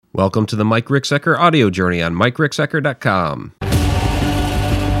Welcome to the Mike Ricksecker audio journey on MikeRicksecker.com.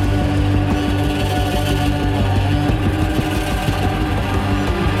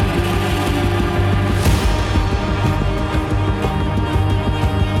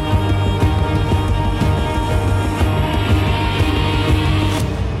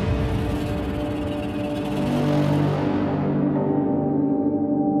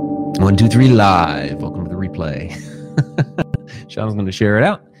 One, two, three, live. Welcome to the replay. Sean's going to share it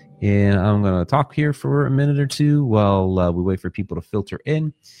out, and I'm going to talk here for a minute or two while we wait for people to filter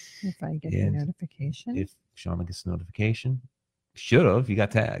in. If I get the notification. If Sean gets the notification, should have. You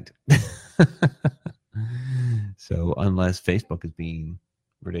got tagged. So unless Facebook is being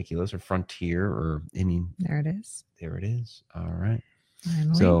ridiculous or Frontier or any. There it is. There it is. All right.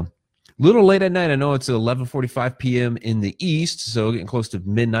 Finally. So a little late at night. I know it's 11:45 p.m. in the East, so getting close to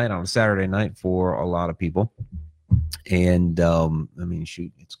midnight on a Saturday night for a lot of people. And I mean,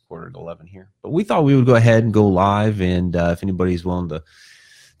 shoot, it's 11:15 here. But we thought we would go ahead and go live. And if anybody's willing to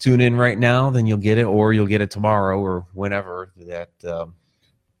tune in right now, then you'll get it, or you'll get it tomorrow or whenever. That yeah,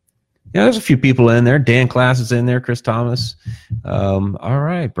 there's a few people in there. Dan Class is in there. Chris Thomas. All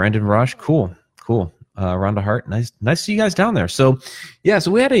right, Brandon Rush. Cool. Rhonda Hart. Nice to see you guys down there. So, yeah,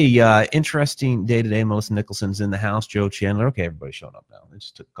 so we had a interesting day today. Melissa Nicholson's in the house. Joe Chandler. Okay, everybody's showing up now. It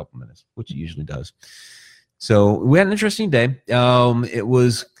just took a couple minutes, which it usually does. So we had an interesting day. It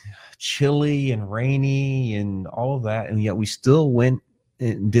was chilly and rainy and all of that, and yet we still went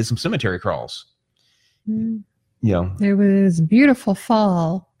and did some cemetery crawls. Mm. You know, there was beautiful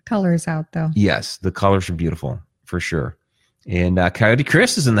fall colors out, though. Yes, the colors are beautiful for sure. And Coyote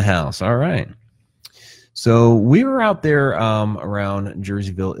Chris is in the house. All right. So we were out there around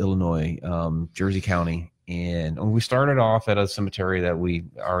Jerseyville, Illinois, Jersey County, and we started off at a cemetery that we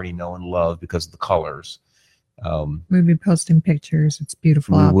already know and love because of the colors. We'll be posting pictures. It's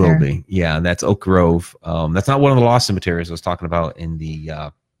beautiful out there. We will be. Yeah, and that's Oak Grove. That's not one of the lost cemeteries I was talking about in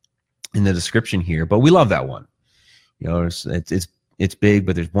the description here, but we love that one. You know, it's big,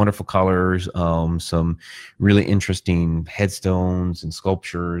 but there's wonderful colors, some really interesting headstones and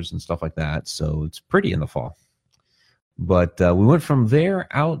sculptures and stuff like that. So it's pretty in the fall. But we went from there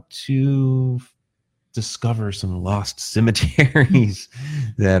out to discover some lost cemeteries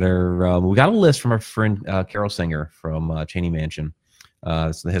that are we got a list from our friend Carol Singer from Cheney Mansion.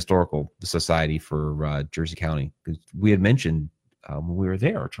 It's the Historical Society for Jersey County. We had mentioned when we were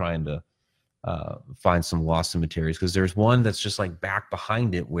there trying to find some lost cemeteries, because there's one that's just like back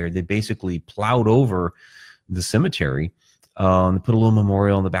behind it where they basically plowed over the cemetery, they put a little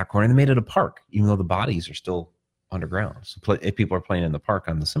memorial in the back corner, and they made it a park, even though the bodies are still underground. So people are playing in the park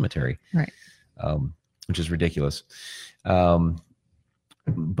on the cemetery, right? Which is ridiculous. But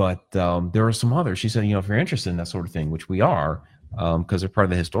there are some others. She said, you know, if you're interested in that sort of thing, which we are, because they're part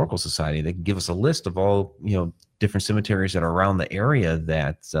of the Historical Society, they can give us a list of all, you know, different cemeteries that are around the area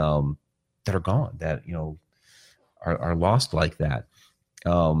that are gone, that, you know, are lost like that.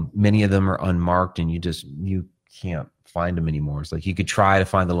 Many of them are unmarked, and you can't find them anymore. It's like you could try to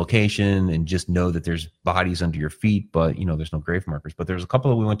find the location and just know that there's bodies under your feet, but, you know, there's no grave markers. But there's a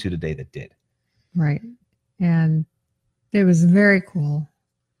couple that we went to today that did. Right. And it was very cool.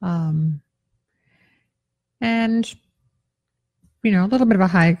 And, you know, a little bit of a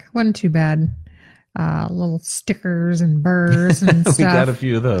hike. Wasn't too bad. Little stickers and burrs and stuff. We got a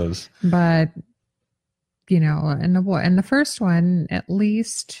few of those. But, you know, and the first one, at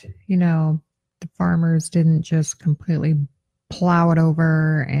least, you know, the farmers didn't just completely plow it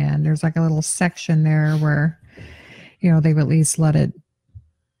over. And there's like a little section there where, you know, they've at least let it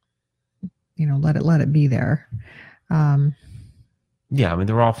be there. Yeah, I mean,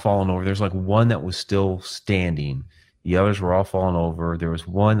 they're all falling over. There's like one that was still standing. The others were all falling over. There was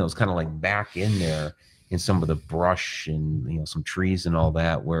one that was kind of like back in there in some of the brush and, you know, some trees and all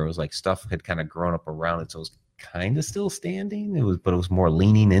that, where it was like stuff had kind of grown up around it. So it was kind of still standing. But it was more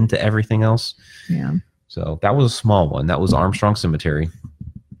leaning into everything else. Yeah. So that was a small one. That was Armstrong Cemetery.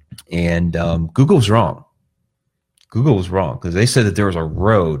 And Google was wrong. Google was wrong, because they said that there was a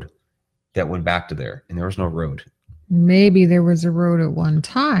road that went back to there, and there was no road. Maybe there was a road at one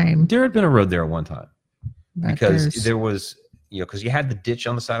time. There had been a road there at one time, because there was, you know, because you had the ditch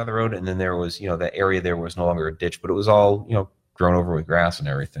on the side of the road, and then there was, you know, that area there was no longer a ditch, but it was all, you know, grown over with grass and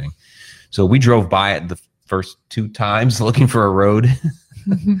everything. So we drove by it the first 2 times looking for a road.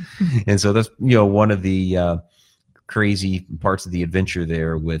 And so that's, you know, one of the crazy parts of the adventure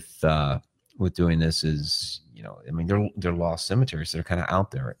there with doing this is, you know, I mean, they're lost cemeteries. They're kind of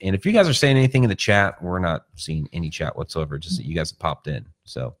out there. And if you guys are saying anything in the chat, we're not seeing any chat whatsoever, just that you guys have popped in.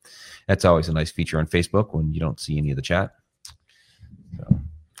 So that's always a nice feature on Facebook when you don't see any of the chat. So,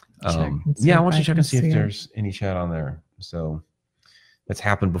 and see Yeah, I if want you to check can and see if it. there's any chat on there. So that's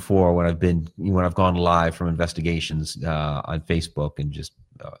happened before when I've gone live from investigations on Facebook and just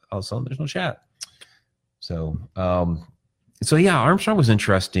all of a sudden there's no chat. So so yeah, Armstrong was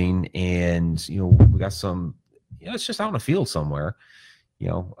interesting, and we got some. It's just out in a field somewhere.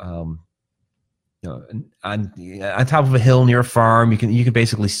 On top of a hill near a farm, you can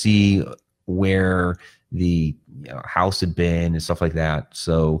basically see where the house had been and stuff like that.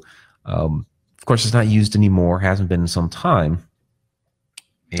 So of course it's not used anymore, hasn't been in some time.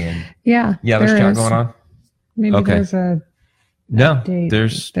 And yeah, there's chat going on. Maybe there's a no update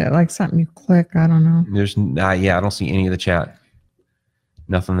there's that, like something you click, I don't know. There's I don't see any of the chat.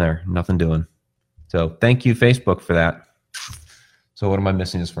 Nothing there, nothing doing. So thank you, Facebook, for that. So what am I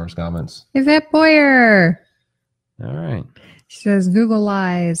missing as far as comments? Yvette Boyer. All right. She says, Google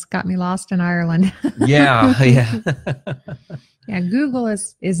lies got me lost in Ireland. Yeah. Yeah, Google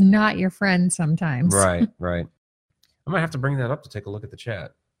is not your friend sometimes. Right. I might have to bring that up to take a look at the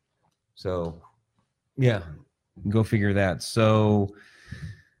chat. So yeah, go figure that. So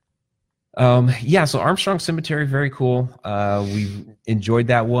so Armstrong Cemetery, very cool. We enjoyed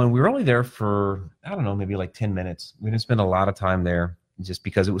that one. We were only there for, I don't know, maybe like 10 minutes. We didn't spend a lot of time there just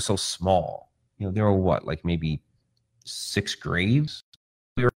because it was so small. There were like maybe 6 graves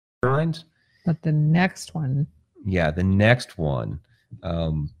we were behind. But the next one. Yeah, the next one.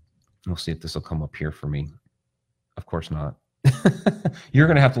 We'll see if this will come up here for me. Of course not. You're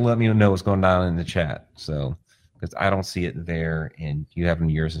going to have to let me know what's going on in the chat. So, because I don't see it there, and you have in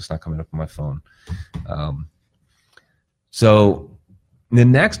yours, it's not coming up on my phone. So the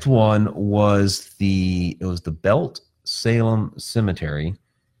next one was the Belt Salem Cemetery,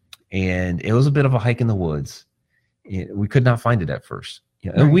 and it was a bit of a hike in the woods. We could not find it at first.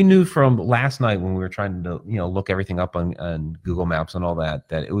 And we knew from last night when we were trying to look everything up on Google Maps and all that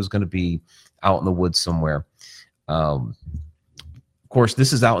it was going to be out in the woods somewhere. Of course,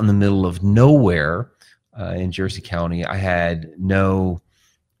 this is out in the middle of nowhere. In Jersey County. I had no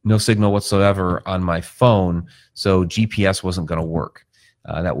signal whatsoever on my phone, so GPS wasn't going to work.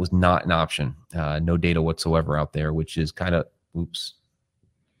 That was not an option. No data whatsoever out there, which is kind of oops.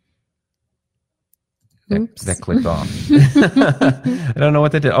 That clicked off. I don't know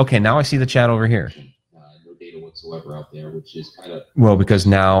what that did. Okay, now I see the chat over here. No data whatsoever out there, which is kind of because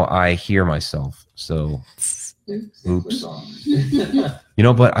now I hear myself. So oops.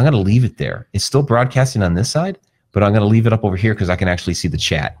 But I'm going to leave it there. It's still broadcasting on this side, but I'm going to leave it up over here because I can actually see the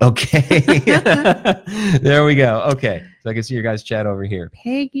chat. Okay. There we go. Okay. So I can see your guys' chat over here.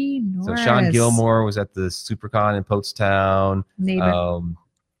 Peggy Norris. So Sean Gilmore was at the SuperCon in Poatstown.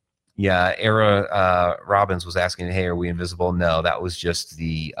 Era Robbins was asking, hey, are we invisible? No, that was just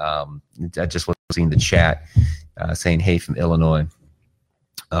I just was seeing the chat saying, hey, from Illinois.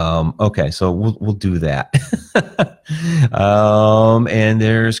 Okay, so we'll do that. And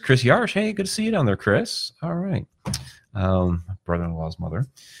there's Chris Yarsh. Hey, good to see you down there, Chris. All right. Brother-in-law's mother.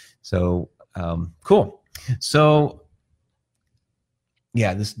 So cool. So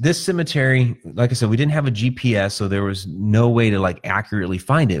yeah, this cemetery, like I said, we didn't have a GPS, so there was no way to accurately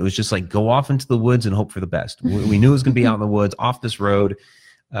find it. It was just go off into the woods and hope for the best. We knew it was going to be out in the woods off this road.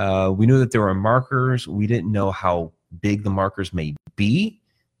 We knew that there were markers. We didn't know how big the markers may be.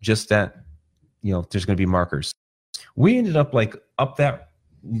 Just that, there's going to be markers. We ended up up that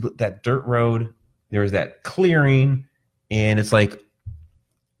dirt road. There was that clearing, and it's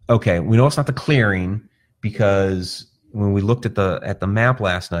okay, we know it's not the clearing because when we looked at the map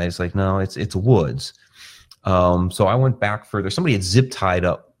last night, it's no, it's woods. So I went back further. Somebody had zip tied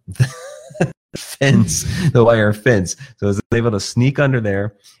up the fence, the wire fence. So I was able to sneak under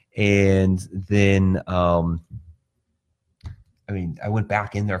there, and then I went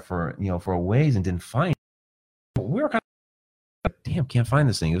back in there for a ways and didn't find it. We were kind of damn, can't find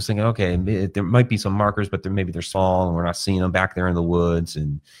this thing. I was thinking, okay, there might be some markers, but maybe they're small and we're not seeing them back there in the woods.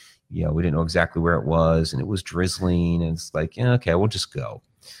 And we didn't know exactly where it was, and it was drizzling, and it's okay, we'll just go.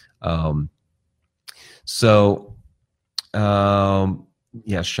 Shauna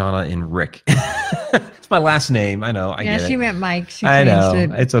and Rick. It's my last name. I know. She meant Mike. She I know.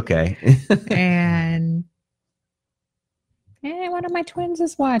 It. It's okay. And one of my twins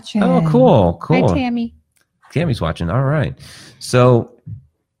is watching. Oh, cool. Hi, Tammy. Tammy's watching. All right. So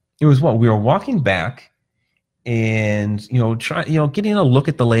it was we were walking back and, getting a look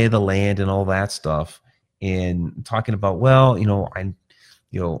at the lay of the land and all that stuff and talking about,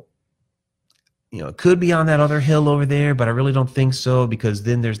 it could be on that other hill over there, but I really don't think so because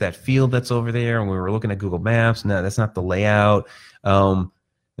then there's that field that's over there and we were looking at Google Maps. No, that's not the layout. I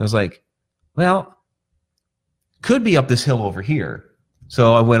was could be up this hill over here.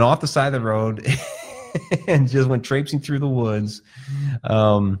 So I went off the side of the road and just went traipsing through the woods.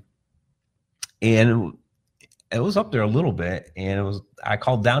 And it was up there a little bit, and I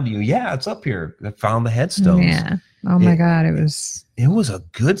called down to you. Yeah, it's up here. I found the headstones. Yeah. Oh my God. It was a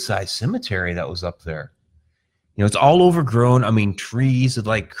good sized cemetery that was up there. You know, it's all overgrown. I mean, trees had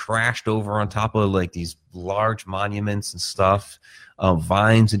like crashed over on top of like these large monuments and stuff.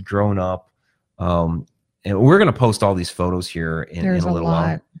 Vines had grown up. And we're going to post all these photos here in a little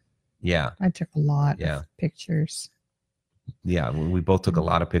while. Yeah. I took a lot of pictures. Yeah, we both took a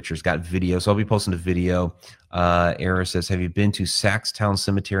lot of pictures, got video. So I'll be posting the video. Era says, have you been to Saxtown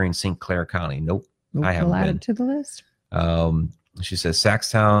Cemetery in St. Clair County? Nope, I haven't been. Add it to the list. She says, the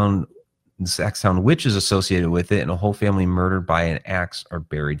Saxtown witch is associated with it, and a whole family murdered by an axe are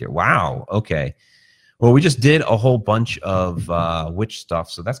buried there. Wow, okay. Well, we just did a whole bunch of witch stuff,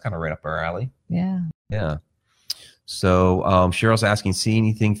 so that's kind of right up our alley. Yeah. Yeah. So Cheryl's asking, see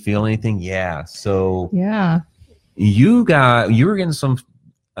anything, feel anything? Yeah. So yeah. You were getting some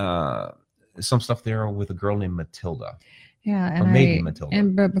stuff there with a girl named Matilda. Yeah, and maybe Matilda.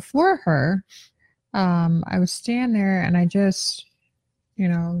 But before her, I was standing there and I just,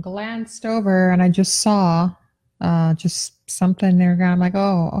 glanced over and I just saw just something there. I'm like,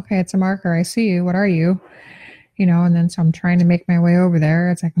 oh, okay, it's a marker. I see you. What are you? And then so I'm trying to make my way over there.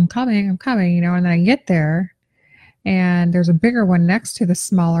 It's like, I'm coming, and then I get there. And there's a bigger one next to the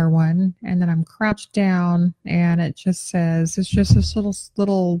smaller one. And then I'm crouched down and it just says, it's just this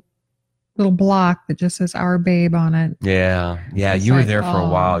little block that just says Our Babe on it. Yeah. Yeah. You were there for a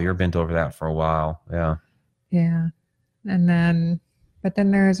while. You were bent over that for a while. Yeah. Yeah. But then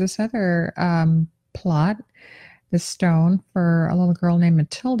there's this other plot, this stone for a little girl named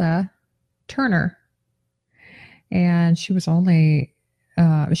Matilda Turner. And she was only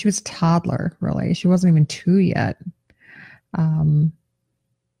she was a toddler, really. She wasn't even 2 yet. And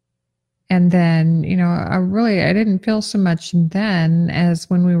then, I didn't feel so much then as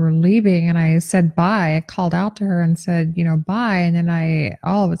when we were leaving and I said bye. I called out to her and said, bye. And then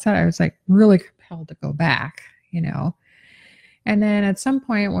all of a sudden, I was like really compelled to go back, And then at some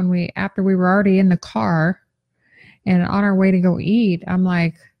point after we were already in the car and on our way to go eat, I'm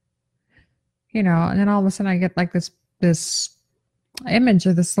like, and then all of a sudden I get like this image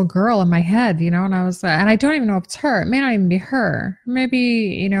of this little girl in my head, and I was and I don't even know if it's her. It may not even be her.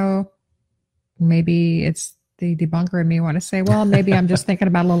 Maybe, maybe it's the debunker in me want to say, well, maybe I'm just thinking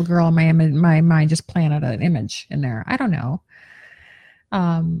about a little girl in my mind just planted an image in there. I don't know.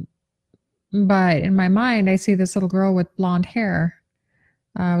 But in my mind, I see this little girl with blonde hair,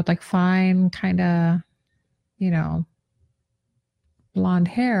 with like fine kind of, blonde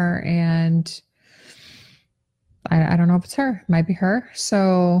hair, and I don't know if it's her. It might be her.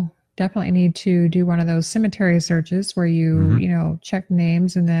 So definitely need to do one of those cemetery searches where you, check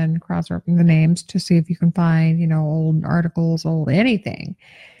names and then cross-reference the names to see if you can find, old articles, old anything,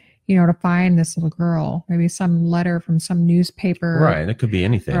 to find this little girl. Maybe some letter from some newspaper. Right. It could be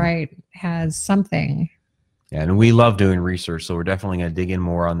anything. Right. Has something. Yeah, and we love doing research, so we're definitely going to dig in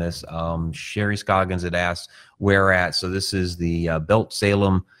more on this. Sherry Scoggins had asked where at. So this is the Belt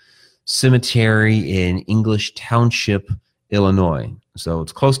Salem Cemetery in English Township, Illinois. So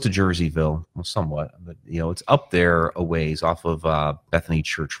it's close to Jerseyville, well, somewhat, but it's up there a ways off of Bethany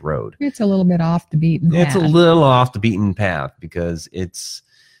Church Road. It's a little bit off the beaten path. It's a little off the beaten path because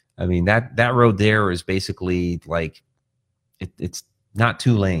that road there is basically like it's not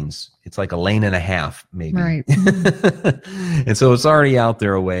 2 lanes. It's like a lane and a half, maybe. Right. And so it's already out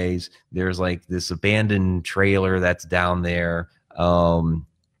there a ways. There's like this abandoned trailer that's down there.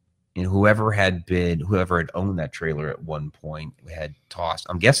 And whoever had owned that trailer at one point had tossed,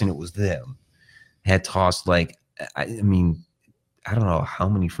 I'm guessing it was them, had tossed like, I mean, I don't know how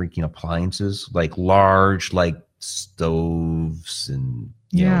many freaking appliances, like large, like stoves and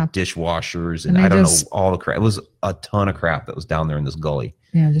dishwashers, and I don't know all the crap. It was a ton of crap that was down there in this gully.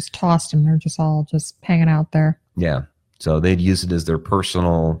 Yeah, just tossed them. They're just all hanging out there. Yeah, so they'd use it as their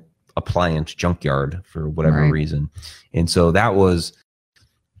personal appliance junkyard for whatever reason, and so that was.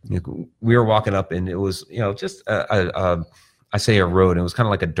 We were walking up, and it was just I say a road. It was kind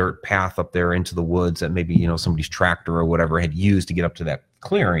of like a dirt path up there into the woods that maybe somebody's tractor or whatever had used to get up to that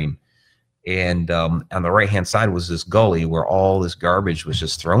clearing. And on the right-hand side was this gully where all this garbage was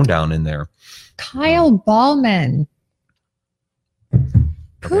just thrown down in there. Kyle Ballman.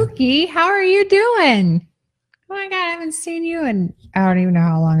 Pookie, how are you doing? Oh my God, I haven't seen you and I don't even know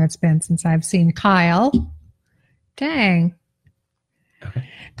how long it's been since I've seen Kyle. Dang. Okay.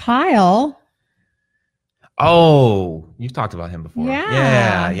 Kyle. Oh, you've talked about him before.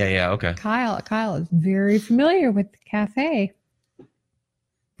 Yeah. Yeah. Okay. Kyle is very familiar with the cafe.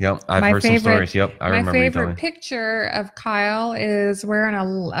 Yep, I've My heard some favorite- stories. Yep, I My remember you telling favorite me. picture of Kyle is wearing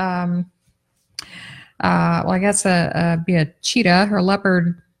well, I guess be a cheetah or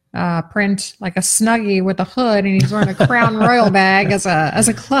leopard print, like a Snuggie with a hood, and he's wearing a Crown Royal bag as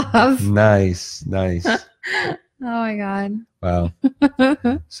a glove. Nice, nice. Oh my god! Wow.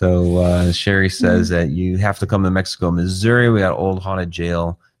 So Sherry says that you have to come to Mexico, Missouri. We got Old Haunted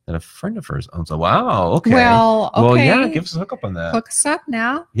Jail that a friend of hers owns. Wow. Okay. Well, okay. Well, yeah. Give us a hookup on that. Hook us up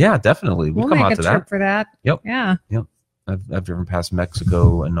now. Yeah, definitely. We'll come make out a to trip that. for that. Yep. Yeah. Yep. I've driven past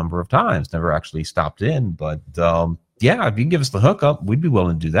Mexico a number of times. Never actually stopped in, but yeah, if you can give us the hookup, we'd be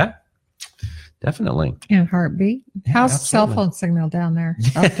willing to do that. Definitely. And heartbeat. Yeah, How's the cell absolutely. phone signal down there?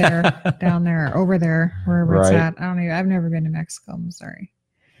 Up there, down there, over there, wherever it's Right. at. I don't know. I've never been to Mexico, Missouri.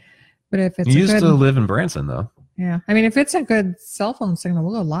 But if it's You a used good, to live in Branson, though. yeah. I mean, if it's a good cell phone signal,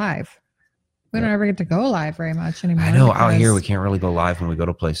 we'll go live. We don't ever get to go live very much anymore. I know out here we because- can't really go live when we go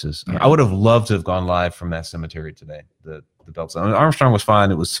to places. Yeah. I would have loved to have gone live from that cemetery today. The Belt Zone. Armstrong was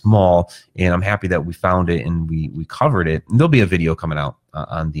fine. It was small, and I'm happy that we found it and we covered it. And there'll be a video coming out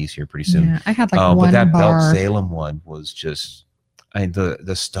on these here pretty soon. Yeah, I had like But one that bar. Belt Salem one was just,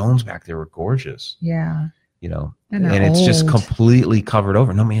 the stones back there were gorgeous. Yeah, You know, and and they're it's just old. completely covered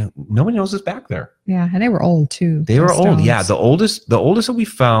over. Nobody knows it's back there. Yeah, and they were old too. They the were old. Yeah, stones. the oldest that we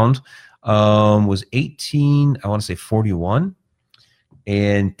found was 18. I want to say 41,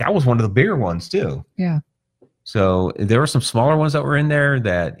 and that was one of the bigger ones too. Yeah. So there were some smaller ones that were in there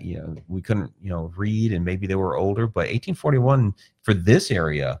that we couldn't read, and maybe they were older. But 1841 for this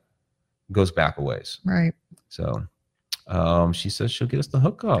area goes back a ways. Right. So she says she'll get us the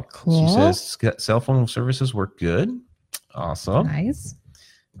hookup. Cool. She says cell phone services work good. Awesome. Nice.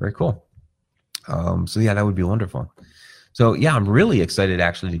 Very cool. So yeah, that would be wonderful. So yeah, I'm really excited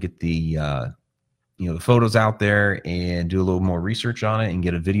actually to get the the photos out there and do a little more research on it and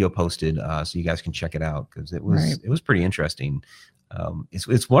get a video posted so you guys can check it out, because it was pretty interesting.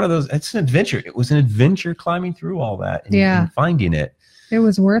 It's one of those. It's an adventure. It was an adventure climbing through all that and finding it. It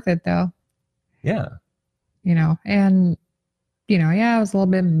was worth it though. Yeah. And yeah, it was a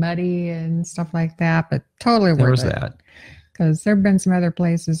little bit muddy and stuff like that, but totally There worth was it. that. Because there have been some other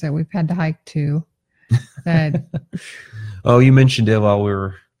places that we've had to hike to that Oh, you mentioned it while we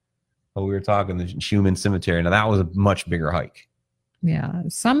were talking, the Schumann Cemetery. Now that was a much bigger hike. yeah,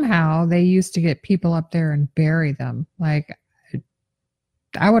 somehow they used to get people up there and bury them. Like,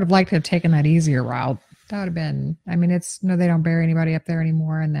 I would have liked to have taken that easier route. That would have been, I mean, they don't bury anybody up there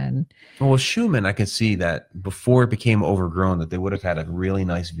anymore. And then, Well, Schumann, I could see that before it became overgrown, that they would have had a really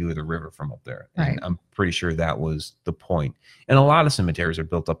nice view of the river from up there. And Right. I'm pretty sure that was the point. And a lot of cemeteries are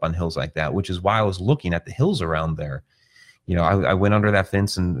built up on hills like that, which is why I was looking at the hills around there. I went under that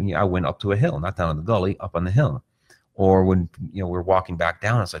fence and I went up to a hill, not down in the gully, up on the hill. Or when we're walking back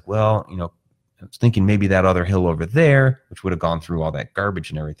down, it's like, well, I was thinking maybe that other hill over there, which would have gone through all that garbage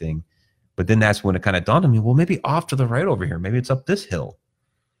and everything. But then that's when it kind of dawned on me, well, maybe off to the right over here, maybe it's up this hill.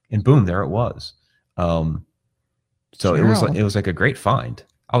 And boom, there it was. So Cheryl. it was like a great find.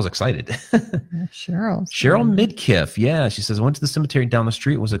 I was excited. Cheryl. Cheryl Midkiff, yeah, she says, I went to the cemetery down the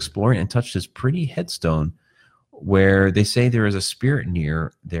street, was exploring, and touched this pretty headstone where they say there is a spirit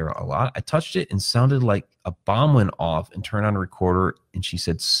near there a lot. I touched it and sounded like a bomb went off, and turned on a recorder, and she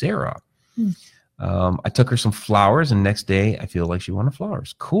said, Sarah. I took her some flowers, and next day I feel like she wanted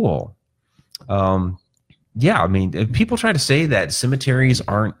flowers. Cool. Yeah, I mean, if people try to say that cemeteries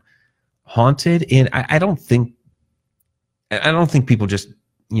aren't haunted, and I don't think people just,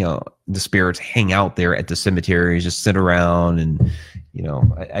 the spirits hang out there at the cemeteries, just sit around and,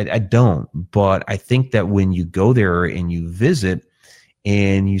 I don't. But I think that when you go there and you visit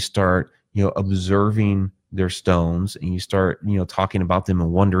and you start, observing their stones, and you start, talking about them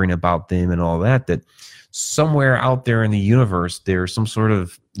and wondering about them and all that, that somewhere out there in the universe, there's some sort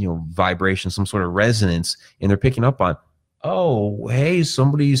of, vibration, some sort of resonance, and they're picking up on, oh, hey,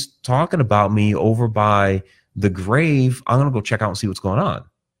 somebody's talking about me over by the grave. I'm going to go check out and see what's going on.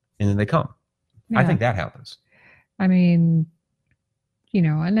 And then they come. I Yeah. think that happens. I mean,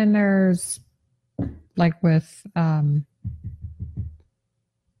 and then there's like with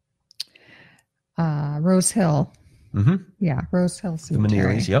Rose Hill. Mm-hmm. Yeah, Rose Hill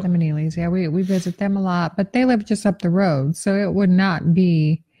Cemetery. Meneelys, yep. The Meneelys, yeah. We visit them a lot, but they live just up the road. So it would not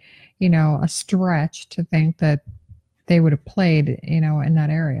be, a stretch to think that they would have played, in that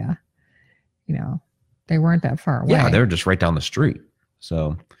area. They weren't that far away. Yeah, they're just right down the street.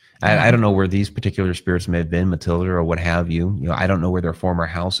 So I don't know where these particular spirits may have been, Matilda or what have you. I don't know where their former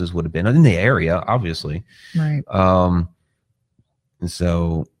houses would have been in the area, obviously. Right. And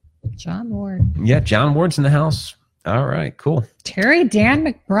so, John Ward. yeah, John Ward's in the house. All right, cool. Terry Dan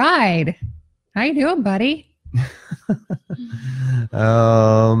McBride. How you doing, buddy? Yeah,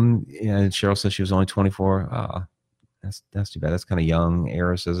 and Cheryl says she was only 24. That's too bad. That's kind of young.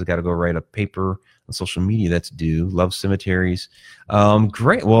 Era says I got to go write a paper on social media. That's due. Love cemeteries.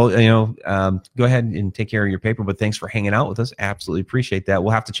 Great. Well, go ahead and take care of your paper. But thanks for hanging out with us. Absolutely appreciate that.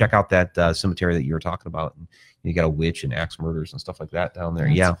 We'll have to check out that cemetery that you were talking about. You got a witch and axe murders and stuff like that down there.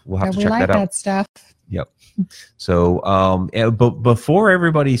 Yeah, we'll have to check that out. That stuff. Yep. So, but before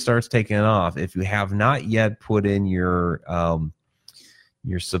everybody starts taking off, if you have not yet put in your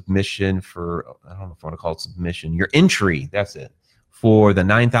submission for, I don't know if I want to call it submission, your entry, that's it, for the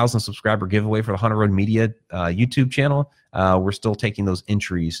 9,000 subscriber giveaway for the Haunted Road Media YouTube channel, we're still taking those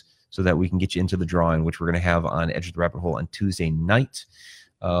entries so that we can get you into the drawing, which we're going to have on Edge of the Rabbit Hole on Tuesday night,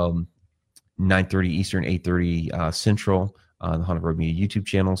 9:30 Eastern, 8:30 Central, on the Haunted Road Media YouTube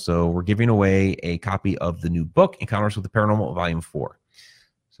channel. So we're giving away a copy of the new book, Encounters with the Paranormal, Volume 4.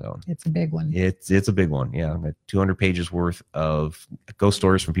 So it's a big one. It's a big one. Yeah, 200 pages worth of ghost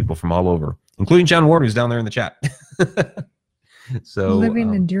stories from people from all over, including John Ward, who's down there in the chat. So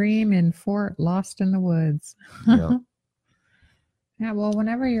living the dream in Fort Lost in the Woods. Yeah. Yeah. Well,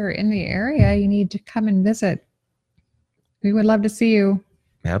 whenever you're in the area, you need to come and visit. We would love to see you.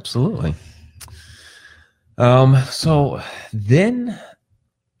 Absolutely. So then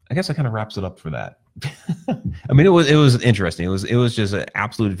I guess that kind of wraps it up for that. I mean, it was interesting. It was just an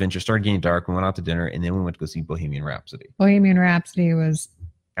absolute adventure. Started getting dark. We went out to dinner, and then we went to go see Bohemian Rhapsody. Bohemian Rhapsody was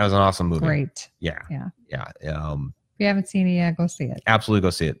an awesome movie. Great. Yeah. If you haven't seen it yet, go see it. Absolutely,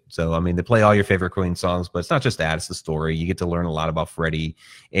 go see it. So, I mean, they play all your favorite Queen songs, but it's not just that; it's the story. You get to learn a lot about Freddie,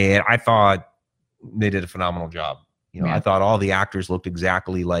 and I thought they did a phenomenal job. I thought all the actors looked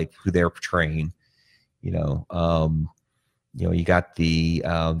exactly like who they're portraying. You got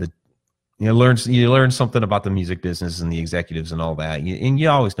you learn something about the music business and the executives and all that. And you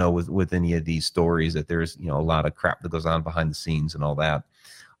always know with any of these stories that there's, a lot of crap that goes on behind the scenes and all that.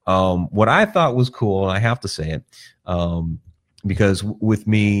 What I thought was cool, and I have to say it, because with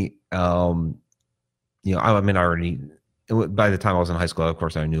me, I mean, already by the time I was in high school, of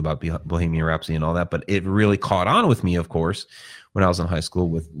course, I knew about Bohemian Rhapsody and all that, but it really caught on with me, of course, when I was in high school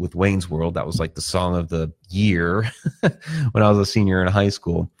with Wayne's World. That was like the song of the year when I was a senior in high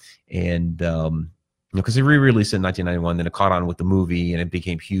school. And, because it re-released in 1991, then it caught on with the movie and it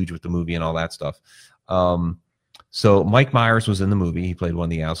became huge with the movie and all that stuff. So Mike Myers was in the movie. He played one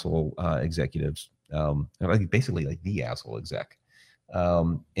of the asshole executives, basically like the asshole exec.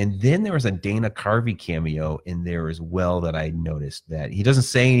 And then there was a Dana Carvey cameo in there as well that I noticed that he doesn't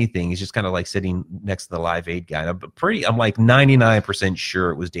say anything. He's just kind of like sitting next to the Live Aid guy. I'm like 99%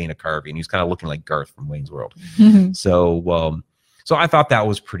 sure it was Dana Carvey, and he was kind of looking like Garth from Wayne's World. So I thought that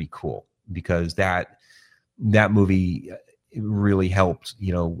was pretty cool because that movie really helped,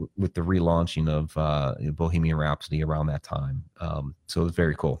 with the relaunching of Bohemian Rhapsody around that time. So it was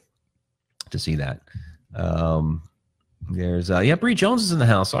very cool to see that. There's Bree Jones is in the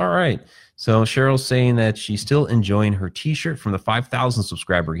house. All right. So Cheryl's saying that she's still enjoying her t-shirt from the 5,000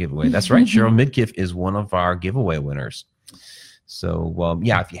 subscriber giveaway. That's right. Cheryl Midkiff is one of our giveaway winners. So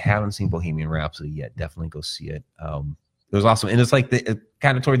if you haven't seen Bohemian Rhapsody yet, definitely go see it. It was awesome. And it's like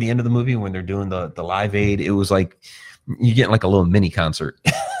kind of toward the end of the movie when they're doing the Live Aid, it was like you get like a little mini concert.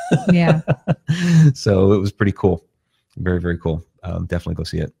 Yeah. So it was pretty cool. Very, very cool. Definitely go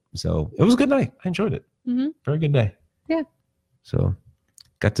see it. So it was a good night. I enjoyed it. Mm-hmm. Very good day. Yeah. So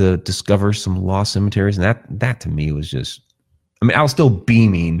got to discover some lost cemeteries. And that to me was just, I mean, I was still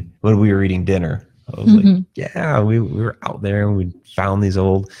beaming when we were eating dinner. I was like, yeah, we were out there and we found these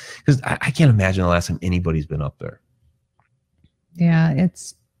old, because I can't imagine the last time anybody's been up there. Yeah,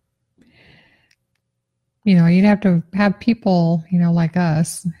 it's, you'd have to have people, like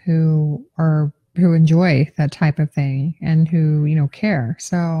us who enjoy that type of thing and who, care.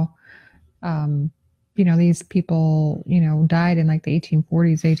 So, these people, died in like the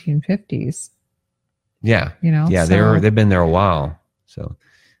 1840s, 1850s. Yeah. Yeah, they've been there a while. So,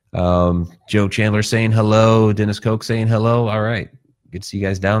 Joe Chandler saying hello, Dennis Koch saying hello. All right. Good to see you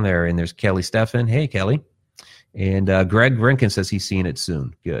guys down there. And there's Kelly Steffen. Hey, Kelly. And Greg Rinkin says he's seeing it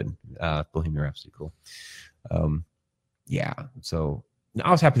soon. Good. Bohemian Rhapsody, cool. So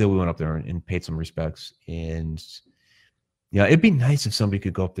I was happy that we went up there and paid some respects. And it'd be nice if somebody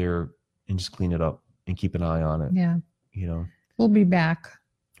could go up there and just clean it up and keep an eye on it. Yeah. We'll be back.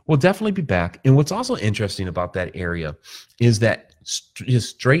 We'll definitely be back. And what's also interesting about that area is that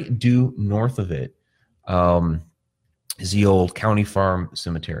just straight due north of it is the old County Farm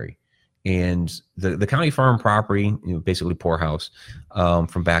Cemetery. And the County Farm property, basically poorhouse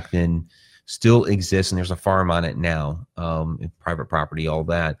from back then, still exists, and there's a farm on it now, private property, all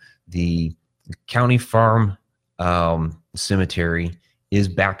that. The county farm cemetery is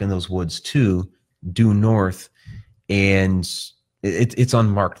back in those woods too, due north, and it's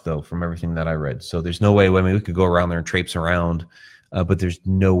unmarked though from everything that I read. So there's no way. I mean, we could go around there and traipse around, but there's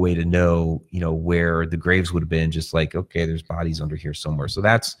no way to know, where the graves would have been. Just like, okay, there's bodies under here somewhere. So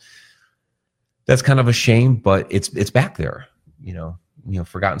that's kind of a shame, but it's back there.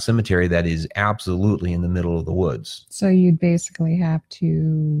 Forgotten cemetery that is absolutely in the middle of the woods. So you'd basically have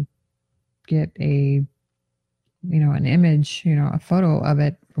to get an image, a photo of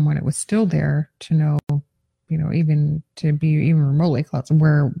it from when it was still there to know, even to be even remotely close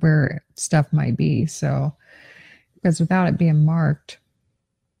where stuff might be. So, because without it being marked,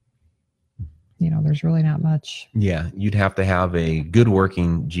 there's really not much. Yeah, you'd have to have a good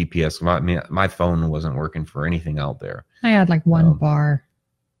working GPS. My phone wasn't working for anything out there. I had like one bar,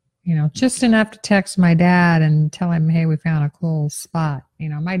 just enough to text my dad and tell him, hey, we found a cool spot.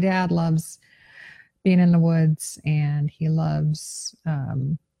 My dad loves being in the woods, and he loves,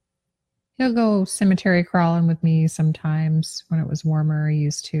 he'll go cemetery crawling with me sometimes when it was warmer. He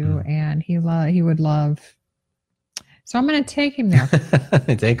used to, and he would love. So I'm going to take him there.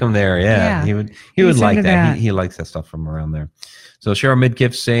 Take him there. Yeah. He would like that. He likes that stuff from around there. So Cheryl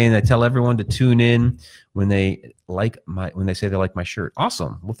Midkiff saying, I tell everyone to tune in when they say they like my shirt.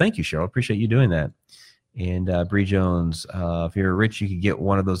 Awesome. Well, thank you, Cheryl. Appreciate you doing that. And Bree Jones, if you're rich, you could get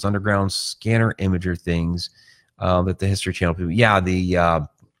one of those underground scanner imager things that the History Channel people. Yeah, the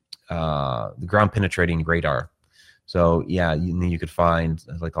ground penetrating radar. So yeah, you could find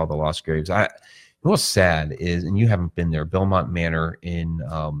like all the lost graves. What's sad is, and you haven't been there, Belmont Manor in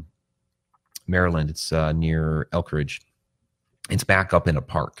Maryland. It's near Elkridge. It's back up in a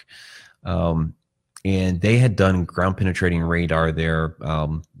park. And they had done ground penetrating radar there a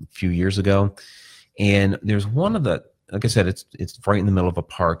few years ago. And there's one of the, like I said, it's right in the middle of a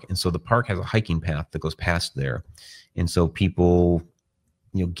park. And so the park has a hiking path that goes past there. And so people,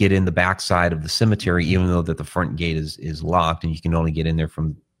 get in the backside of the cemetery, even though that the front gate is locked, and you can only get in there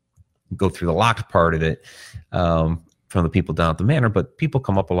go through the locked part of it from the people down at the manor, but people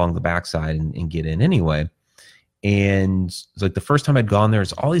come up along the backside and get in anyway. And it's like the first time I'd gone there,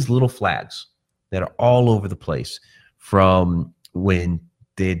 it's all these little flags that are all over the place from when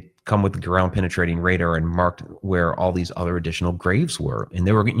they'd come with the ground penetrating radar and marked where all these other additional graves were. And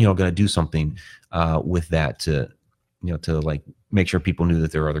they were, going to do something with that to like make sure people knew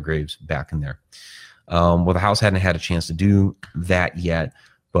that there were other graves back in there. Well, the house hadn't had a chance to do that yet,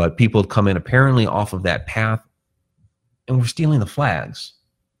 but people had come in apparently off of that path and were stealing the flags.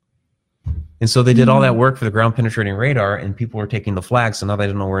 And so they did all that work for the ground penetrating radar, and people were taking the flags. So now they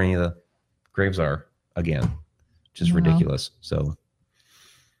don't know where any of the graves are again, which is ridiculous. So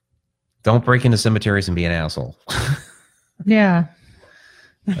don't break into cemeteries and be an asshole. Yeah.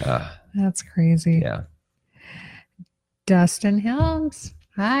 That's crazy. Yeah. Dustin Helms.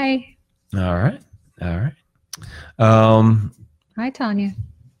 Hi. All right. Hi, Tanya.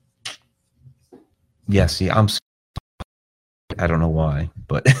 Yes. Yeah, I don't know why,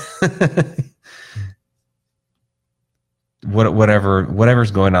 but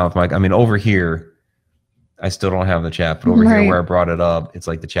whatever's going on with Mike. I mean, over here, I still don't have the chat, but over here where I brought it up, it's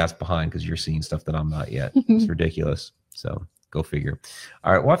like the chat's behind because you're seeing stuff that I'm not yet. It's ridiculous. So go figure.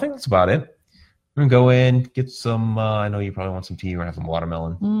 All right. Well, I think that's about it. We're going to go in, get some, I know you probably want some tea. We're going to have some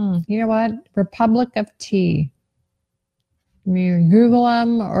watermelon. You know what? Republic of Tea. You Google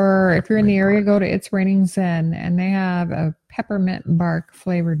them, or if you're in the area, go to It's Raining Zen, and they have a peppermint bark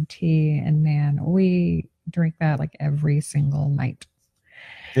flavored tea. And man, we drink that like every single night.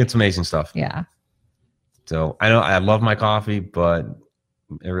 It's amazing stuff. Yeah. So I know I love my coffee, but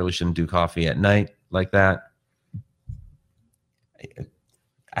I really shouldn't do coffee at night like that.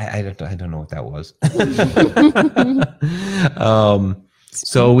 I don't know what that was.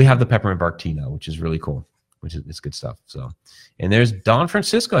 So we have the peppermint bark tea now, which is really cool. It's good stuff. So, and there's Don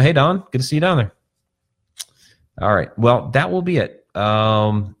Francisco. Hey, Don, good to see you down there. All right. Well, that will be it.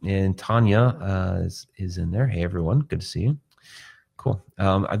 And Tanya is in there. Hey, everyone. Good to see you. Cool.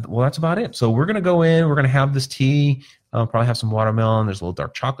 Well, that's about it. So we're going to go in. We're going to have this tea. Probably have some watermelon. There's a little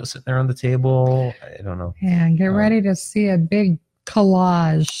dark chocolate sitting there on the table. I don't know. Yeah. Get ready to see a big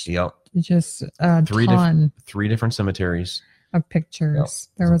collage. Yep. Just a three different cemeteries. Of pictures.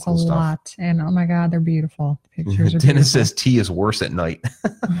 Yep. There was cool a lot. Stuff. And oh my God, they're beautiful. The pictures are Dennis beautiful. Says tea is worse at night.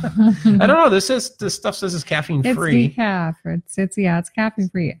 I don't know. This stuff says it's caffeine free. It's decaf. It's caffeine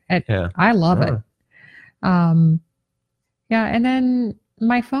free. I love it. Yeah. And then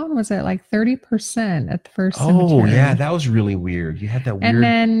my phone was at like 30% at the first Oh cemetery. yeah, that was really weird. You had that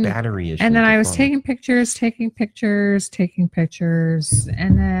weird battery issue. And then with I your was phone. taking pictures,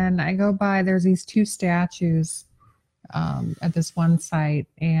 and then I go by. There's these two statues at this one site,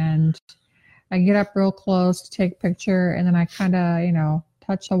 and I get up real close to take a picture, and then I kind of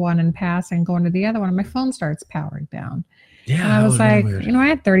touch the one and pass and go into the other one, and my phone starts powering down. Yeah, And I that was really like, weird. I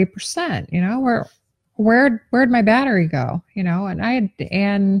had 30%. Where'd my battery go? And I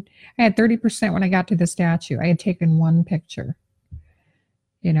had 30% when I got to the statue. I had taken one picture,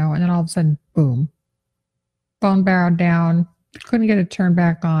 and then all of a sudden, boom, phone bowed down. Couldn't get it turned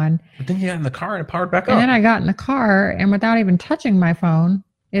back on. But then you got in the car and it powered back And up. then I got in the car, and without even touching my phone,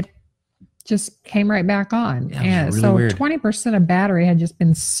 it just came right back on. Yeah, it was And really so weird. 20% of battery had just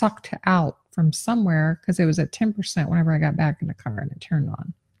been sucked out from somewhere because it was at 10% whenever I got back in the car and it turned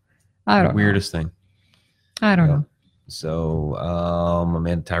on. I don't Weirdest thing. know. I don't know. So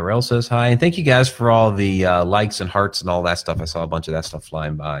Amanda Tyrell says hi, and thank you guys for all the likes and hearts and all that stuff. I saw a bunch of that stuff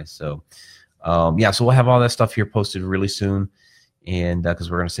flying by. So so we'll have all that stuff here posted really soon, and because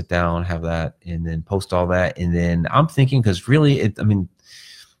we're going to sit down, have that, and then post all that. And then I'm thinking, because really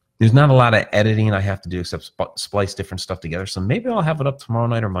there's not a lot of editing I have to do except splice different stuff together. So maybe I'll have it up tomorrow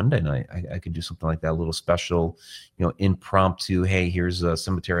night or Monday night. I could do something like that, a little special, impromptu, hey, here's a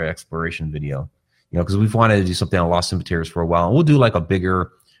cemetery exploration video. Because we've wanted to do something on lost cemeteries for a while. And we'll do like a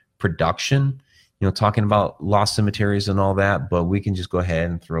bigger production, talking about lost cemeteries and all that. But we can just go ahead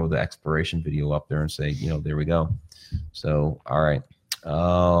and throw the exploration video up there and say, there we go. So, all right.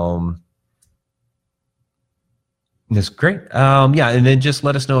 That's great. And then just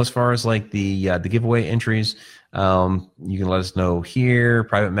let us know as far as like the giveaway entries. You can let us know here,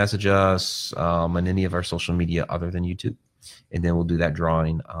 private message us, on any of our social media other than YouTube. And then we'll do that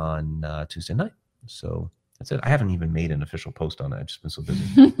drawing on Tuesday night. So that's it. I haven't even made an official post on it. I've just been so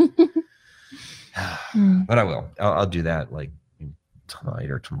busy. But I will. I'll do that like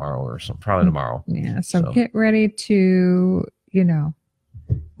tonight or tomorrow or something. Probably tomorrow. Yeah. So get ready to,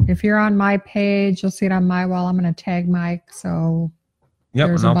 if you're on my page, you'll see it on my wall. I'm going to tag Mike. So yep,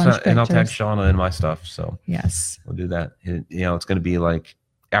 there's and a bunch I'll tag Shauna in my stuff. So yes, we'll do that. It's going to be like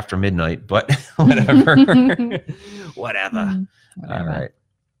after midnight, but whatever. Whatever. All right.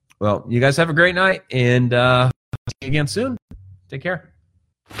 Well, you guys have a great night, and see you again soon. Take care.